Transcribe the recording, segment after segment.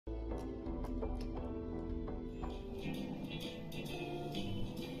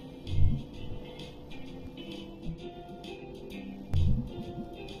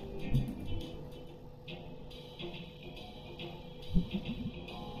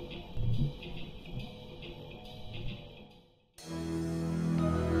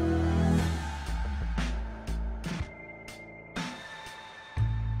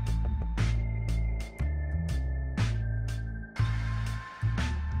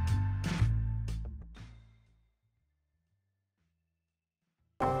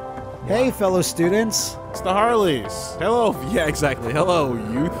Hey, fellow students. It's the Harleys. Hello. Yeah, exactly. Hello,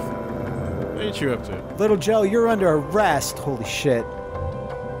 youth. What are you up to? Little Joe, you're under arrest. Holy shit.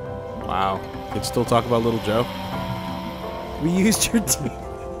 Wow. Kids still talk about Little Joe? We used your teeth.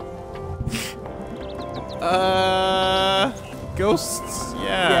 Ghosts?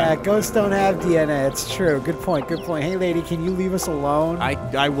 Yeah, ghosts don't have DNA. It's true. Good point. Good point. Hey, lady, can you leave us alone?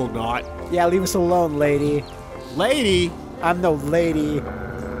 I will not. Yeah, leave us alone, lady. Lady? I'm no lady.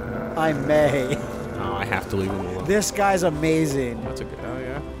 I'm May. Oh, I have to leave him alone. This guy's amazing. That's a good. Oh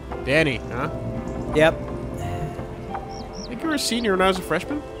yeah. Danny, huh? Yep. I think you were a senior when I was a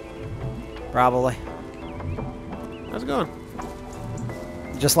freshman. Probably. How's it going?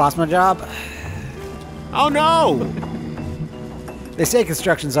 Just lost my job. Oh no! They say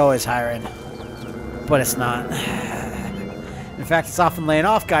construction's always hiring, but it's not. In fact, it's often laying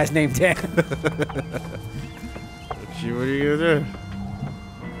off guys named Dan. Gee, what are you gonna do?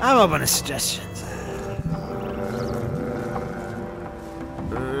 I'm open to suggestions.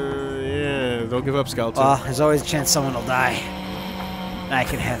 Yeah, don't give up, Skeleton. Well, there's always a chance someone will die. I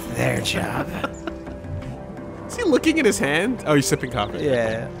can have their job. Is he looking at his hand? Oh, he's sipping coffee.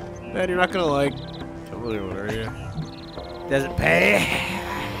 Yeah. Man, you're not gonna like kill anyone, are you? Does it pay?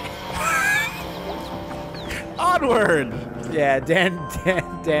 Onward! Yeah, Dan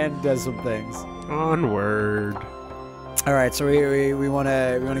does some things. Onward. All right, so we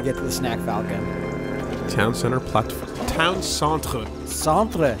wanna get to the Snack Falcon. Town center platform. Town centre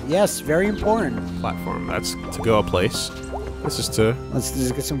Centre, yes, very important. platform. That's to go a place. This is to Let's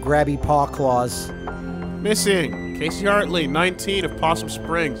just get some grabby paw claws. missing. Casey Hartley, 19 of Possum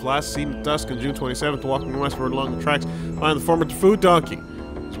Springs, last seen at dusk on June 27th, walking westward along the tracks behind the former food donkey.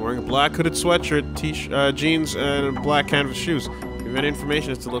 He's wearing a black hooded sweatshirt, jeans, and black canvas shoes. If you have any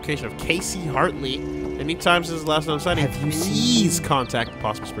information as to the location of Casey Hartley, any time since his last known sighting, Have you please contact the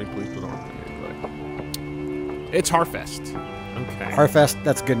Possum Springs Police Department. It's Harfest. Okay. Harfest,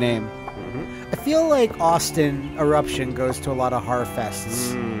 that's a good name. I feel like Austin Eruption goes to a lot of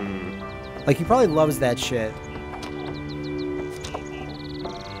Harfests. Like, he probably loves that shit.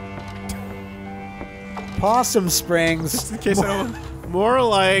 Possum Springs. Just in case I don't... More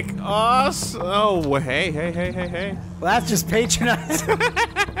like us. Oh, hey. Well, that's just patronizing.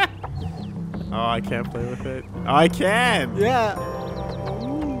 Oh, I can't play with it. I can. Yeah.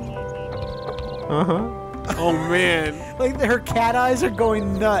 Uh-huh. Oh, man. Like, her cat eyes are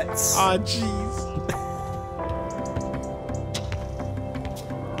going nuts. Oh, jeez.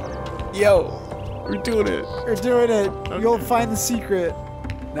 Yo, we're doing it. You're doing it. Okay. You'll find the secret.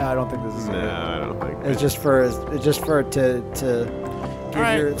 No, I don't think this is it. No, I don't think. It's just for it to give All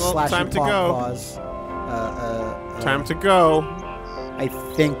right, your well, slash time your to paw go. claws. Time to go. I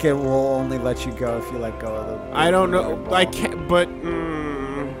think it will only let you go if you let go of the. I don't know. I can't. But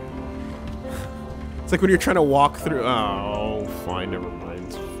it's like when you're trying to walk through. Oh, fine. Never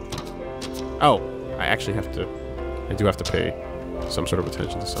mind. Oh, I actually have to. I do have to pay some sort of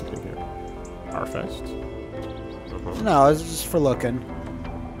attention to something here. Harfest. No, it's just for looking.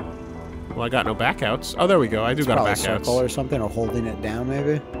 Well, I got no backouts. Oh, there we go. I do got a Probably backouts. circle or something, or holding it down,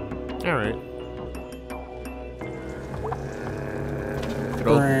 maybe. All right. Good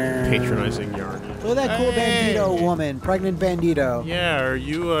old patronizing yarn. Look at that cool Hey! bandito woman, pregnant bandito. Yeah, are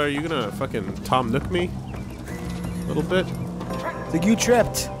you gonna fucking Tom Nook me? A little bit? Like, you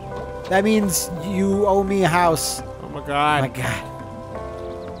tripped. That means you owe me a house. Oh my Oh god. my god.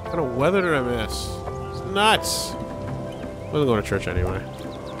 What kind of weather did I miss? It's nuts. I wasn't going to church anyway.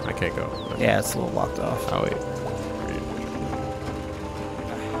 I can't go. Yeah, it's a little locked off. Oh wait.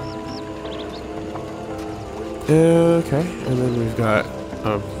 Okay, and then we've got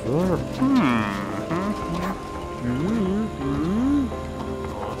a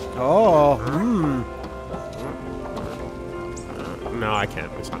Oh, No, I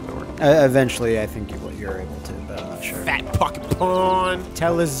can't. It's not gonna work. Eventually, I think you're able to, but I'm not sure. Fat pocket pawn.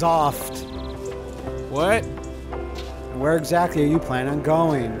 Telesoft. What? Where exactly are you planning on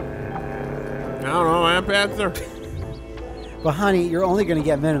going? I don't know. I'm Panther. But honey, you're only going to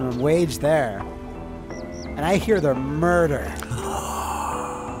get minimum wage there. And I hear they're murder.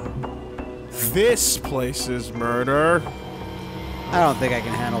 This place is murder. I don't think I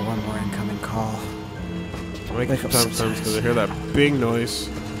can handle one more incoming call. I make Wake it up sometimes sometimes. because I hear that big noise.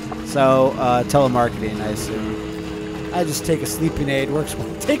 So, telemarketing, I assume. I just take a sleeping aid. Works.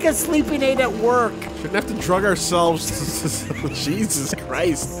 Take a sleeping aid at work. Shouldn't have to drug ourselves. Jesus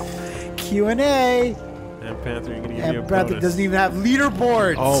Christ. Q&A. And Panther, you're gonna give me a And Panther bonus. doesn't even have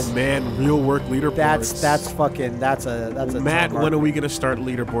leaderboards. Oh man, real work leaderboards. That's a Matt, top mark. when are we gonna start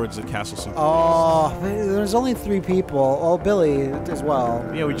leaderboards at Castle Super? Oh, there's only 3 people. Oh, Billy as well.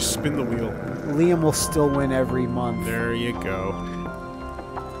 Yeah, we just spin the wheel. Liam will still win every month. There you go.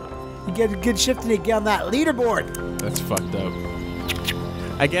 You get a good shift today. Get on that leaderboard. That's fucked up.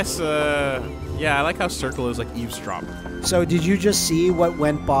 I guess, yeah, I like how Circle is like eavesdrop. So, did you just see what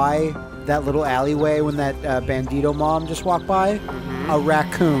went by that little alleyway when that Bandito mom just walked by? A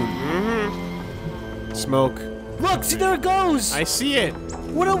raccoon. Smoke. Look, see, there it goes. I see it.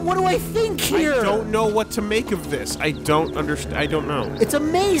 What do I think here? I don't know what to make of this. I don't understand. I don't know. It's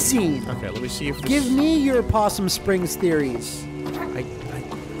amazing. Okay, let me see if this... Give me your Possum Springs theories.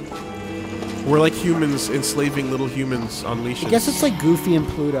 We're like humans enslaving little humans on leashes. I guess it's like Goofy and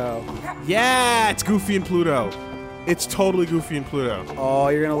Pluto. Yeah, it's Goofy and Pluto. It's totally Goofy and Pluto. Oh,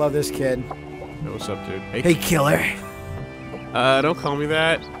 you're gonna love this kid. Hey, what's up, dude? Hey, killer. Don't call me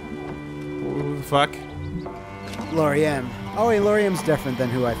that. Who the fuck? Lori M. Oh, wait, Lori M's different than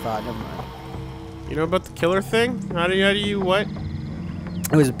who I thought. Never mind. You know about the killer thing? How do you, what?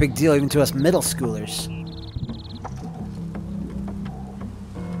 It was a big deal even to us middle schoolers.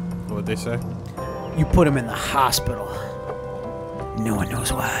 What'd they say? You put him in the hospital. No one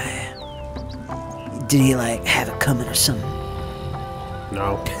knows why. Did he, like, have it coming or something?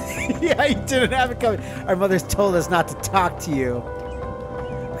 No. Yeah, he didn't have it coming. Our mothers told us not to talk to you.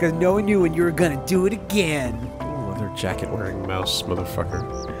 Because no one knew when you were gonna do it again. Leather jacket wearing mouse, motherfucker.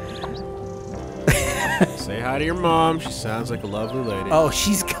 Say hi to your mom. She sounds like a lovely lady. Oh,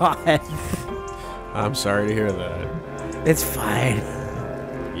 she's gone. I'm sorry to hear that. It's fine.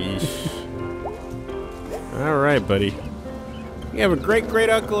 Yeesh. Alright, buddy. You have a great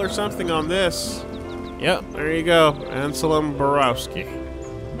uncle or something on this. Yep, there you go. Anselm Borowski.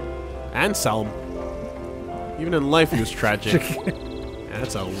 Anselm. Even in life he was tragic.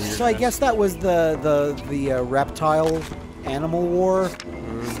 That's a weird. So I guess that was the reptile animal war.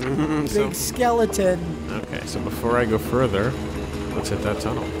 Big skeleton. Okay, so before I go further, let's hit that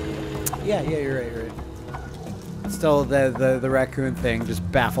tunnel. Yeah, you're right. Still, the raccoon thing just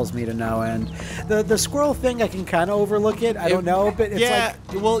baffles me to no end. The squirrel thing, I can kind of overlook it. I don't know, but it's yeah,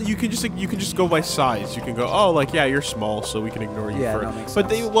 like... well, you can just go by size. You can go, oh, like, yeah, you're small, so we can ignore you. Yeah, for that makes But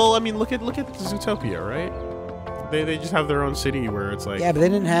sense. well, I mean, look at Zootopia, right? They just have their own city where it's like... Yeah, but they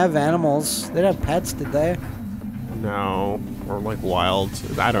didn't have animals. They didn't have pets, did they? No, or like wild.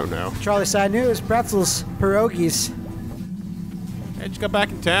 I don't know. Charlie Side News, pretzels, pierogies. I just got back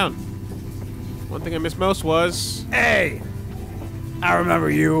in town. One thing I missed most was... Hey! I remember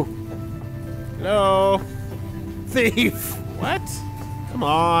you. Hello? Thief! What? Come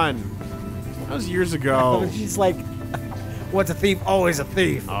on. That was years ago. She's like, what's a thief? Always a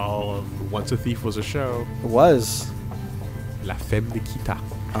thief. Oh, Once a Thief was a show. It was. La Femme Nikita.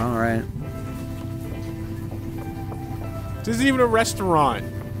 Alright. This isn't even a restaurant.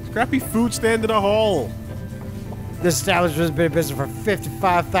 Scrappy food stand in a hole. This establishment has been in business for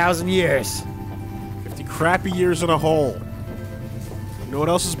 55,000 years. 50 crappy years in a hole. You know what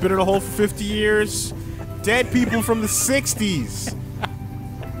else has been in a hole for 50 years? Dead people from the 60s.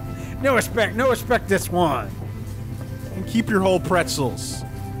 No respect this one. And keep your whole pretzels.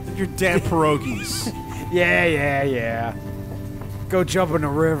 And your damn pierogies. Yeah. Go jump in the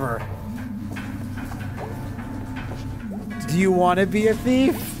river. Do you want to be a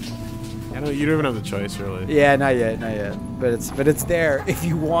thief? I don't, you don't even have the choice, really. Yeah, not yet. But it's there if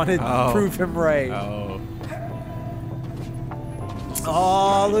you want to prove him right. Oh.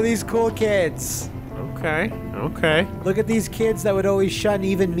 Oh, look at these cool kids. Okay. Look at these kids that would always shun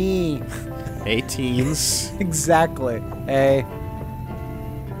even me. 18s. Exactly. Hey,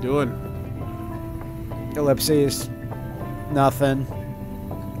 Doing. ellipses. Nothing.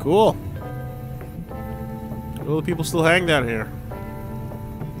 Cool. Will the people still hang down here?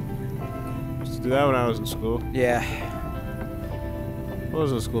 Used to do that when I was in school. Yeah. I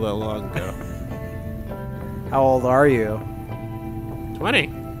wasn't in school that long ago. How old are you?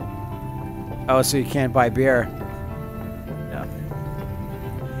 20. Oh, so you can't buy beer. No.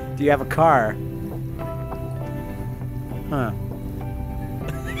 Do you have a car? Huh.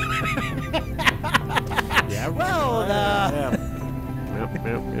 Yeah. Well,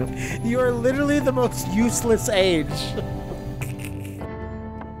 Yep. you are literally the most useless age.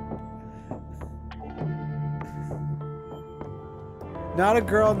 Not a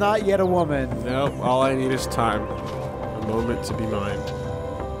girl, not yet a woman. Nope. All I need is time. A moment to be mine.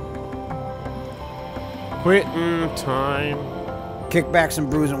 Quitting time. Kick back some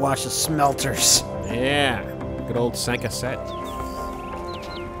brews and watch the Smelters. Yeah. Good old Sanka set.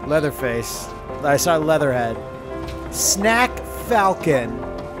 Leatherface. I saw Leatherhead. Snack Falcon.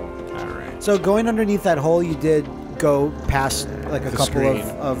 All right. So going underneath that hole, you did go past like a The couple screen.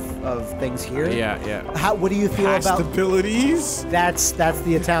 of things here. Yeah. What do you feel about? Pastabilities? That's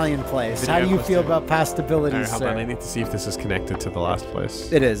the Italian place. Video How do you feel posting. about pastabilities, All right, hold sir? on. I need to see if this is connected to the last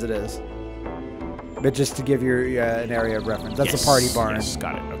place. It is. But just to give you an area of reference, that's a party barn. Yes,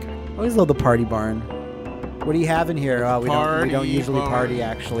 got it. Okay. Always love the party barn. What do you have in here? Oh, we don't Party usually barn. party.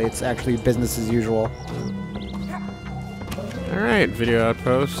 Actually, it's actually business as usual. All right, video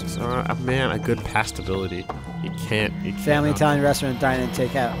outpost. Man, a good pastability. You can't. Family Italian restaurant, dine and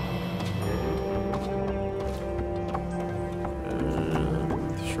take out.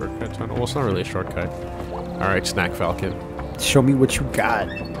 Shortcut tunnel. Well, it's not really a shortcut. All right, Snack Falcon. Show me what you got.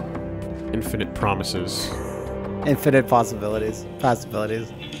 Infinite promises. Infinite possibilities.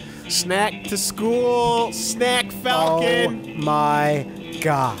 Snack to school. Snack Falcon. Oh my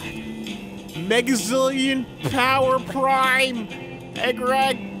God. Megazillion Power Prime. Egg.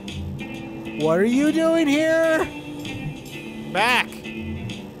 What are you doing here? Back.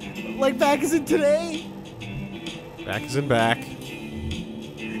 Like back as in today? Back is in back.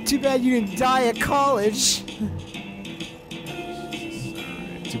 Too bad you didn't die at college.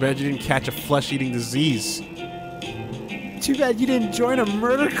 Too bad you didn't catch a flesh-eating disease. Too bad you didn't join a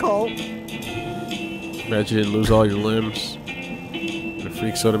murder cult. Too bad you didn't lose all your limbs in a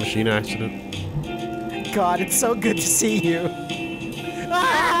freak soda machine accident. God, it's so good to see you.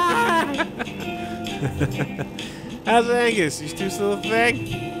 Ah! How's Angus? You two still a thing?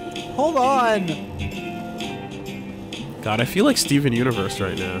 Hold on. God, I feel like Steven Universe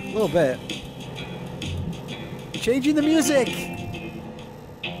right now. A little bit. Changing the music.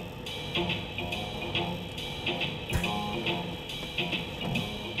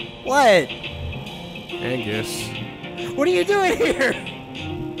 What? Angus. What are you doing here?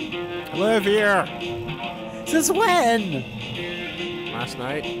 I live here. Since when? Last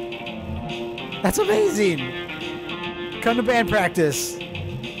night. That's amazing. Come to band practice.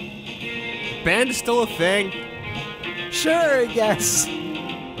 Band is still a thing. Sure, yes.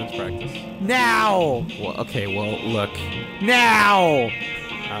 Let's practice. Now. Well, okay, well, look. Now.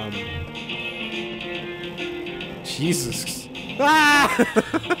 Jesus. Ah!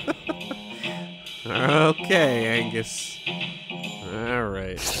 Okay, Angus. All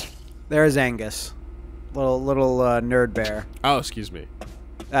right. There's Angus. Little nerd bear. Oh, excuse me.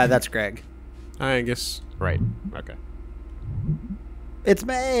 That's Greg. Hi, Angus. Right. Okay. It's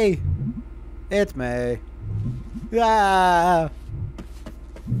May. It's May. Ah.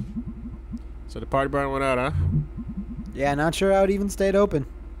 So the party barn went out, huh? Yeah, not sure how it even stayed open.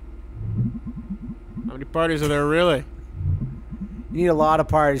 How many parties are there really? You need a lot of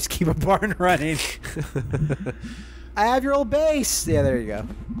parties to keep a barn running. I have your old base. Yeah, there you go.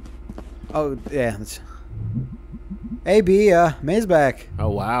 Oh, yeah. Hey, B, May's back. Oh,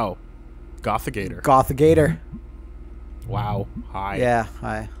 wow. Gothigator. Gothigator. Wow. Hi. Yeah,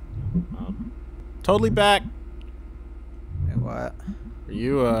 hi. Totally back. Wait, what? Are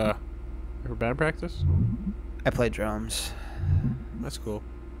you, ever band practice? I play drums. That's cool.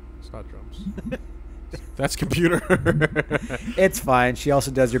 It's not drums. That's computer. It's fine. She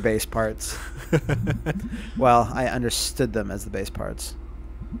also does your bass parts. Well, I understood them as the bass parts.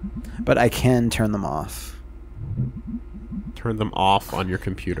 But I can turn them off. Turn them off on your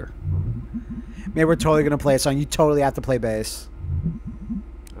computer. Maybe we're totally going to play a song. You totally have to play bass.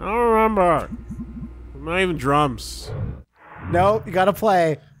 I don't remember. Not even drums. No, you got to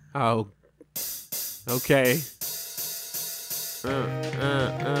play. Oh. Okay.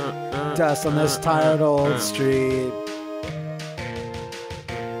 Dust on this tired old street.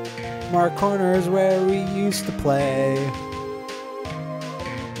 Mark corners where we used to play.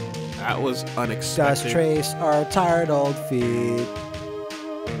 That was unexpected. Dust trace our tired old feet.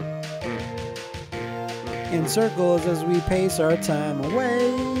 In circles as we pace our time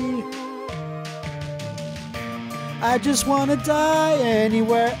away. I just wanna die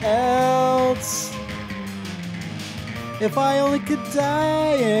anywhere else. If I only could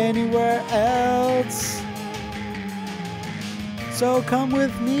die anywhere else. So come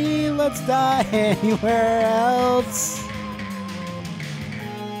with me, let's die anywhere else.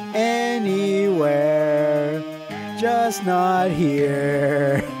 Anywhere, just not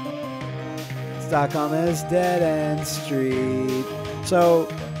here. Stuck on this dead-end street. So,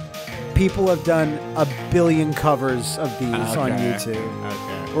 people have done a billion covers of these on YouTube.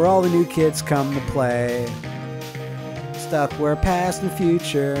 Okay. Where all the new kids come to play. Stuck where past and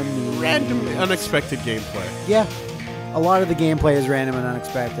future meet. Random, unexpected gameplay. Yeah, a lot of the gameplay is random and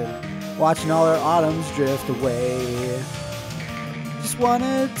unexpected. Watching all our autumns drift away. Just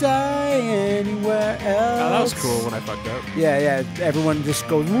wanna die anywhere else. Oh, that was cool when I fucked up. Yeah, yeah. Everyone just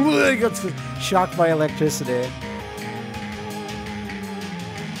goes, gets shocked by electricity.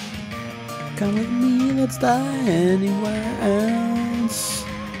 Come with me, let's die anywhere else.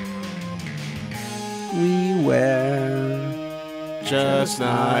 We were Just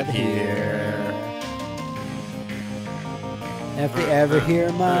not here. If they ever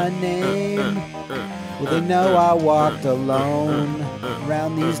hear my name, will they know I walked alone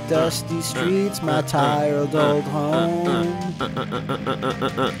around these dusty streets, my tired old home?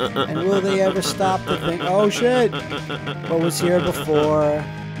 And will they ever stop to think, oh shit, what was here before?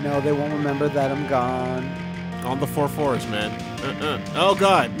 No, they won't remember that I'm gone. On the 4/4s, man. Oh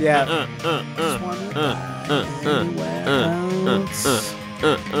god. Yeah. Just wanna die anywhere else.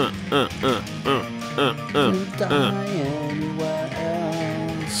 Wanna die anywhere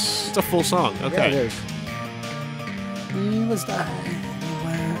else. It's a full song. Yeah, Okay. it is. We was die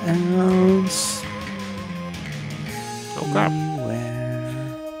anywhere else. Oh crap.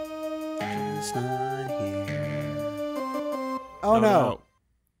 Anywhere, just not here. Oh no.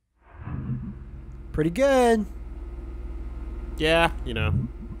 Pretty good. Yeah, you know.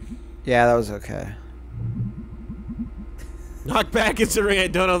 Yeah, that was okay. Knock back considering I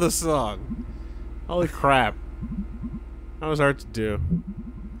don't know the song. Holy crap. That was hard to do.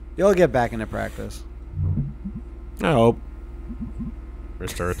 You'll get back into practice. I hope.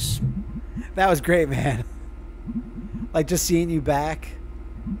 Wrist hurts. That was great, man. Like just seeing you back,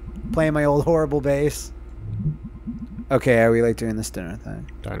 playing my old horrible bass. Okay, are we like doing this dinner thing?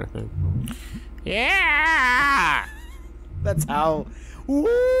 Diner thing. Yeah! That's how. Woo!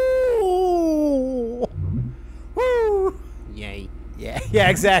 Woo! Yay. Yeah, yeah,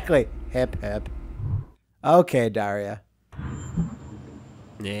 exactly. Hip, hip. Okay, Daria.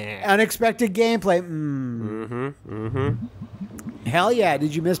 Yeah. Unexpected gameplay. Hell yeah.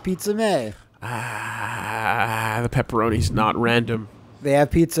 Did you miss Pizza May? The pepperoni's not random. They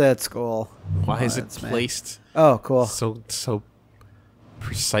have pizza at school. Why is it it's May. placed Oh, cool. so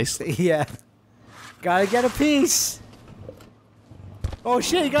precisely? Yeah. Gotta get a piece. Oh,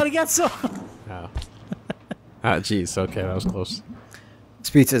 shit. You gotta get some. Oh. Ah, jeez. Okay, that was close. This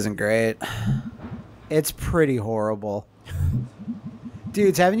pizza isn't great. It's pretty horrible.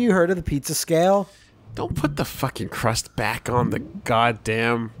 Dudes, haven't you heard of the pizza scale? Don't put the fucking crust back on the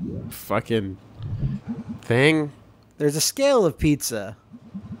goddamn fucking thing. There's a scale of pizza.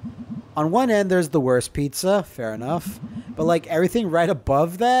 On one end, there's the worst pizza. Fair enough. But, like, everything right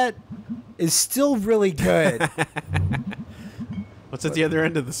above that is still really good. What's at the other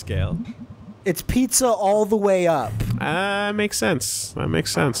end of the scale? It's pizza all the way up. Makes sense. That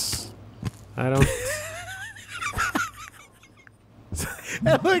makes sense. I don't...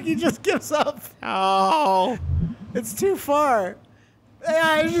 And look, he just gives up. Oh! It's too far.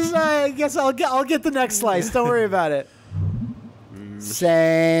 Yeah, I guess I'll get the next slice. Don't worry about it.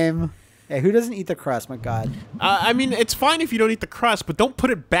 Same. Hey, who doesn't eat the crust? My God. I mean, it's fine if you don't eat the crust, but don't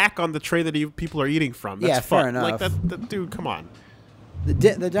put it back on the tray that people are eating from. That's Yeah, fair fun. Like enough. that, dude, come on. The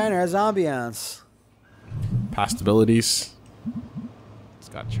diner has ambiance. Pastabilities. It's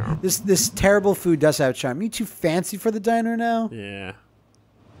got charm. This terrible food does have charm. You too fancy for the diner now? Yeah.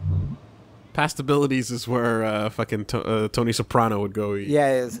 Pastabilities is where fucking Tony Soprano would go eat. Yeah,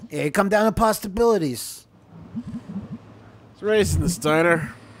 it is. Hey, come down to Postabilities. It's raised in this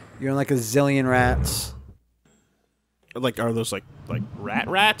diner. You're in like a zillion rats. Like, are those like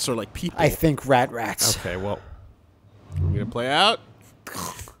rats or like people? I think rats. Okay, well, you gonna play out?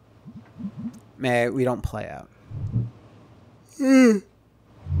 Man, we don't play out.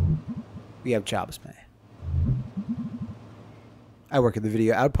 We have jobs, May. I work at the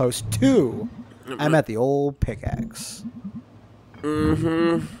Video Outpost 2. I'm at the old pickaxe.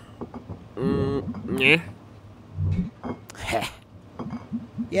 Yeah. Heh.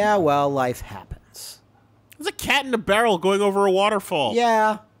 Yeah, well, life happens. There's a cat in a barrel going over a waterfall.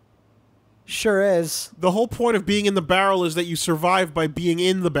 Yeah. Sure is. The whole point of being in the barrel is that you survive by being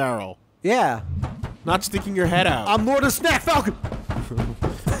in the barrel, Yeah. not sticking your head out. I'm Lord of Snack Falcon!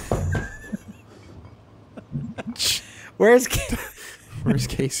 Where's Where's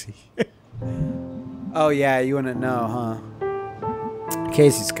Casey? Oh, yeah, you wouldn't know, huh?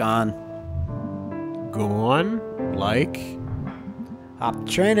 Casey's gone. Gone? Like? Hop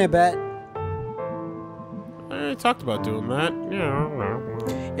the train, I bet. I talked about doing that.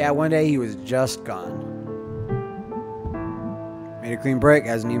 Yeah. Yeah, one day he was just gone. Made a clean break,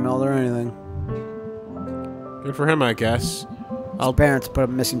 hasn't emailed or anything. Good for him, I guess. His parents put up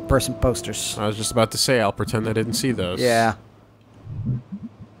missing person posters. I was just about to say, I'll pretend I didn't see those. Yeah.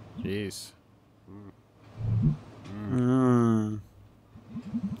 Jeez.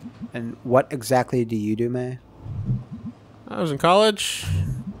 And what exactly do you do, May? I was in college.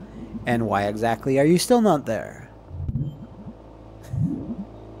 And why exactly are you still not there?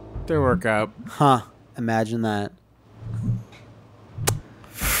 Didn't work out. Huh. Imagine that.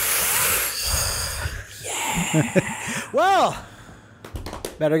 Yeah. Well,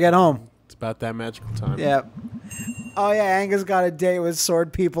 better get home. It's about that magical time. Yep. Oh, yeah, Angus got a date with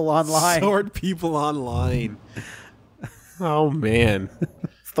Sword People Online. Sword People Online. Oh, man.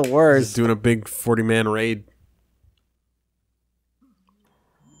 It's the worst. He's doing a big 40-man raid.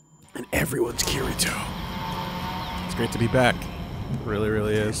 And everyone's Kirito. It's great to be back. It really,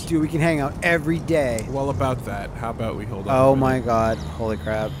 really is. Dude, we can hang out every day. Well, about that, how about we hold on? Oh my god. Holy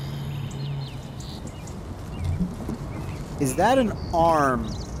crap. Is that an arm?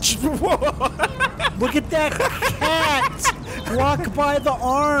 Look at that cat! Walk by the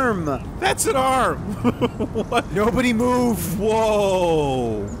arm! That's an arm! What? Nobody move!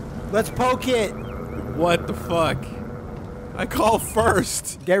 Whoa! Let's poke it! What the fuck? I call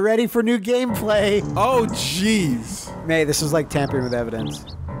first! Get ready for new gameplay! Oh, jeez! May, this is like tampering with evidence.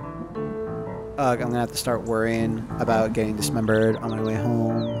 I'm gonna have to start worrying about getting dismembered on my way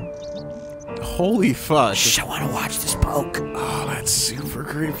home. Holy fuck. Shh, I wanna watch this poke. Oh, that's super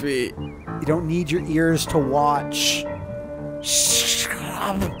creepy. You don't need your ears to watch. Shh.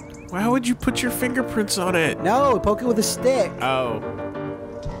 Why would you put your fingerprints on it? No, poke it with a stick. Oh.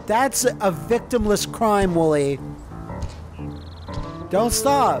 That's a victimless crime, Wooly. Don't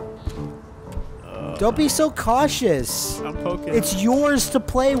stop. Don't be so cautious. I'm poking. It's yours to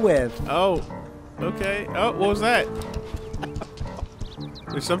play with. Oh. Okay. Oh, what was that?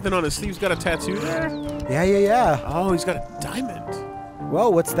 There's something on his sleeve. He's got a tattoo there? Yeah. Oh, he's got a diamond. Whoa,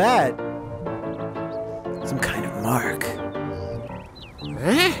 what's that? Some kind of mark.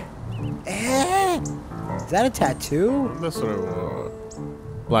 Eh? Is that a tattoo? That's what I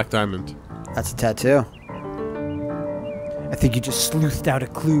want. Black diamond. That's a tattoo. I think you just sleuthed out a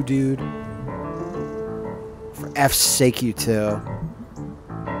clue, dude. For F's sake, you two.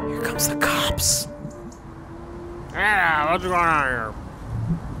 Here comes the cops. Yeah, what's going on here?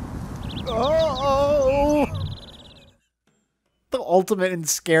 Oh! The ultimate in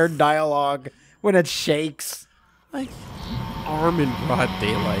scared dialogue when it shakes. Like, arm in broad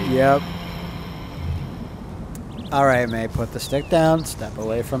daylight. Yep. Alright, May, put the stick down, step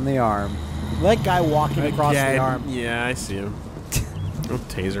away from the arm. That guy walking across the arm. Yeah, I see him. Don't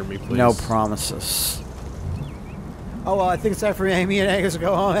taser me, please. No promises. Oh, well, I think it's time for me and Angus to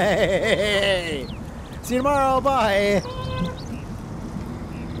go home. Hey! See you tomorrow, bye!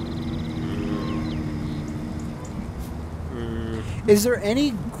 Is there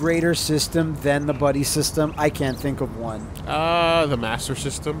any greater system than the buddy system? I can't think of one. The Master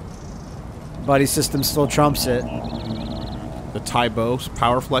System. Buddy system still trumps it. The Taibo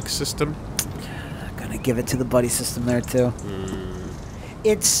Powerflex system. I'm gonna give it to the buddy system there too.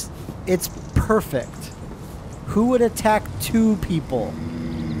 It's perfect. Who would attack two people?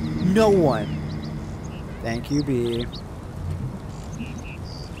 No one. Thank you, B.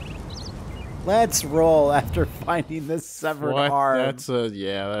 Let's roll after finding this severed arm. That's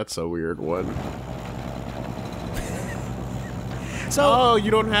a weird one. So, oh,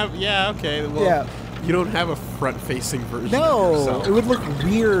 you don't have okay. Well, yeah. You don't have a front-facing version. No, of yourself. it would look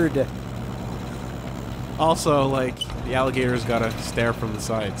weird. Also, like the alligator's got to stare from the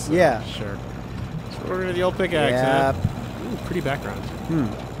sides. So Yeah. Sure. So we're gonna the old pickaxe. Yep. Huh? Ooh, pretty background.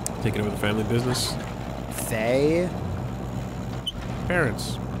 Taking over the family business. They.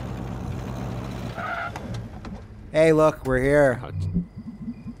 Parents. Hey, look, we're here.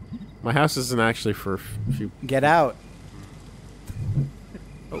 My house isn't actually for a few. Get out.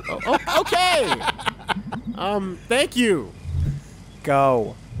 Oh, okay. Thank you.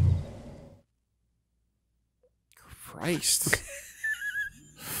 Go. Christ.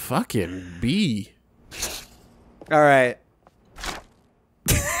 Fucking B. All right.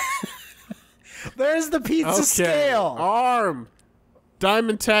 There's the pizza scale. Arm.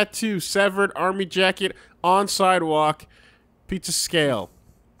 Diamond tattoo. Severed army jacket. On sidewalk. Pizza scale.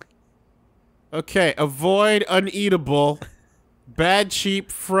 Okay. Avoid uneatable. Bad,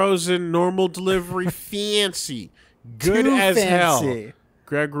 cheap, frozen, normal delivery, fancy. Good Too as fancy. hell.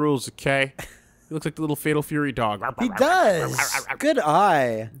 Greg rules, okay? He looks like the little Fatal Fury dog. He does. Good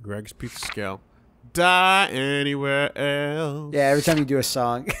eye. Greg's pizza scale. Die anywhere else. Yeah, every time you do a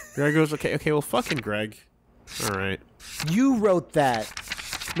song. Greg goes, okay, well, fucking Greg. All right. You wrote that,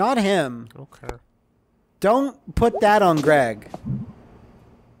 not him. Okay. Don't put that on Greg.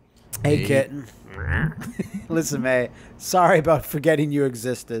 Hey, Hey. kitten. Listen, May. Sorry about forgetting you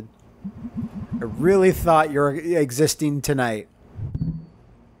existed. I really thought you were existing tonight.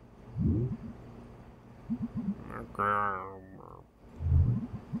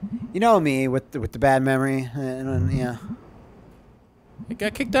 You know me with the bad memory. Yeah. I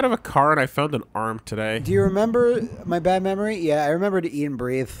got kicked out of a car and I found an arm today. Do you remember my bad memory? Yeah, I remember to eat and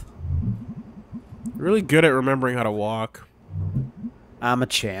breathe. Really good at remembering how to walk. I'm a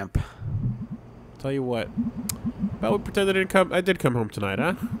champ. Tell you what. Well, we pretend I did come home tonight,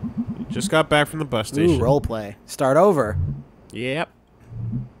 huh? You just got back from the bus station. Ooh, roleplay. Start over. Yep.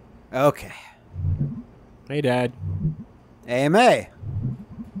 Okay. Hey, Dad. AMA.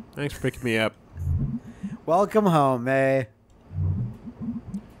 Thanks for picking me up. Welcome home, May.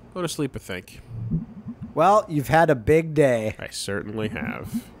 Go to sleep, I think. Well, you've had a big day. I certainly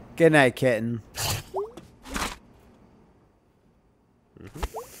have. Good night, kitten.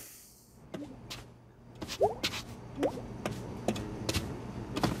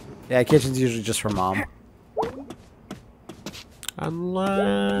 Yeah, kitchen's usually just for mom.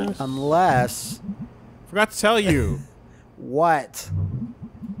 Unless... Forgot to tell you. What?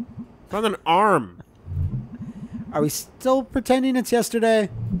 Found an arm. Are we still pretending it's yesterday?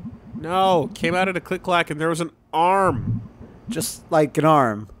 No, came out at a click-clack and there was an arm. Just like an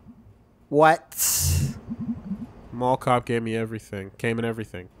arm. What? Mall cop gave me everything. Came in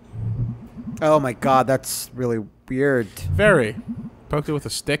everything. Oh my god, that's really weird. Very. Poked it with a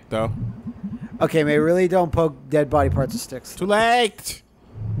stick, though. Okay, May, really don't poke dead body parts with sticks. Too late!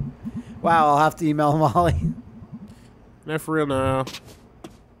 Wow, I'll have to email Molly. No, for real now.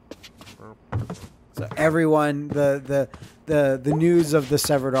 So everyone, the news of the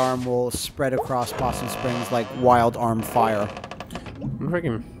severed arm will spread across Possum Springs like wild arm fire.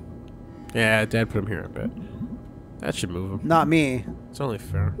 Freaking. Yeah, Dad put him here, I bet. That should move him. Not me. It's only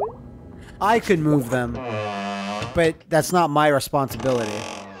fair. I could move them, but that's not my responsibility.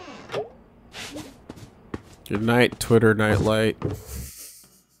 Good night, Twitter Nightlight.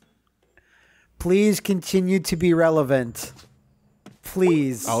 Please continue to be relevant.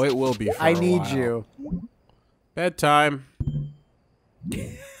 Please. Oh, it will be for I a need while. you. Bedtime.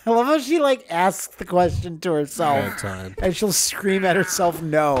 I love how she, like, asks the question to herself. Bedtime. And she'll scream at herself,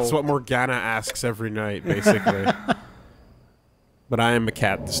 no. That's what Morgana asks every night, basically. But I am a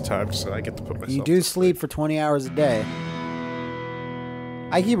cat this time, so I get to put myself You do to sleep for 20 hours a day.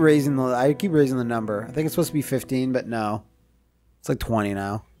 I keep raising the number. I think it's supposed to be 15, but no. It's like 20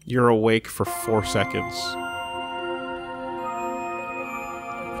 now. You're awake for 4 seconds.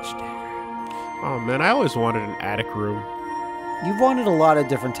 Oh man, I always wanted an attic room. You've wanted a lot of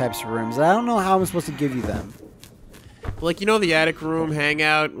different types of rooms, and I don't know how I'm supposed to give you them. Like, you know, the attic room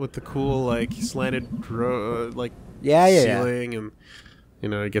hangout with the cool, like, slanted, like, Yeah. ceiling, and, you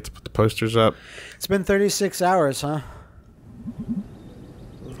know, you get to put the posters up. It's been 36 hours, huh?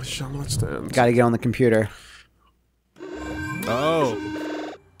 Show me what stands. Gotta get on the computer. Oh.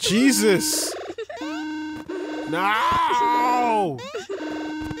 Jesus! No!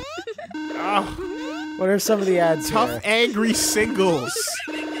 Oh. What are some of the ads Tough, here? angry singles.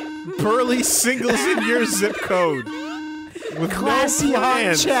 Burly singles in your zip code. With Classy no hot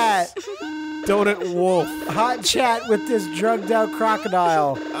plans. chat. Donut Wolf. Hot chat with this drugged out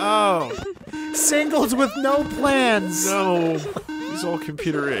crocodile. Oh. Singles with no plans. No. He's all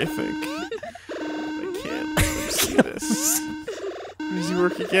computer, I think. I can't see this. Does he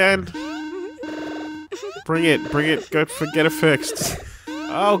work again? Bring it. Go get it fixed.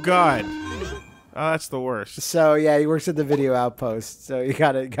 Oh, God. Oh, that's the worst. So yeah, he works at the video outpost. So you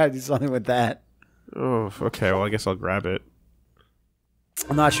gotta do something with that. Oh, okay. Well, I guess I'll grab it.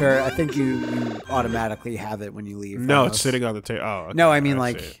 I'm not sure. I think you automatically have it when you leave. No, almost. it's sitting on the table. Oh, okay. No, I mean I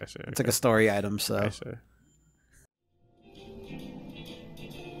like see, it's like a story item. So I see.